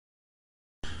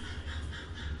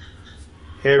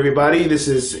Hey everybody, this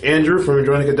is Andrew from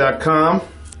Andronica.com.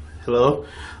 Hello.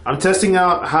 I'm testing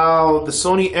out how the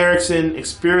Sony Ericsson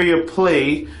Xperia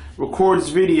Play records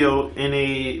video in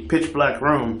a pitch black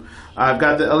room. I've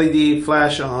got the LED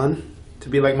flash on to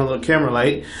be like my little camera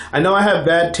light. I know I have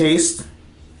bad taste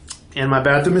and my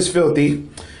bathroom is filthy.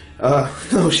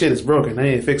 Oh shit, it's broken. I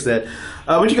need to fix that.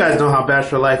 But you guys know how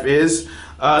Bachelor Life is.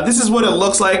 This is what it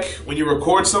looks like when you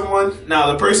record someone.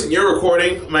 Now, the person you're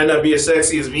recording might not be as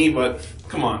sexy as me, but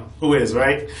come on, who is,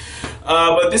 right?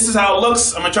 But this is how it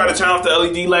looks. I'm going to try to turn off the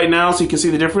LED light now so you can see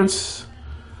the difference.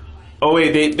 Oh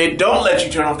wait, they don't let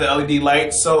you turn off the LED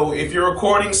light. So if you're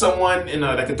recording someone in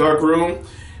like a dark room,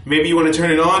 maybe you want to turn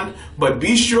it on. But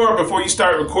be sure before you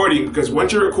start recording, because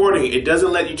once you're recording, it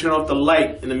doesn't let you turn off the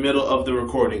light in the middle of the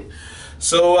recording.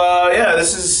 So yeah,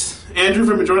 this is Andrew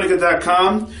from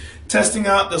Andronica.com. Testing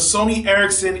out the Sony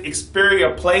Ericsson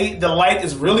Xperia Play. The light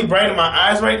is really bright in my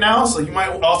eyes right now, so you might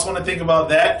also want to think about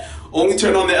that. Only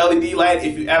turn on the LED light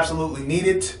if you absolutely need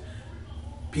it.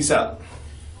 Peace out.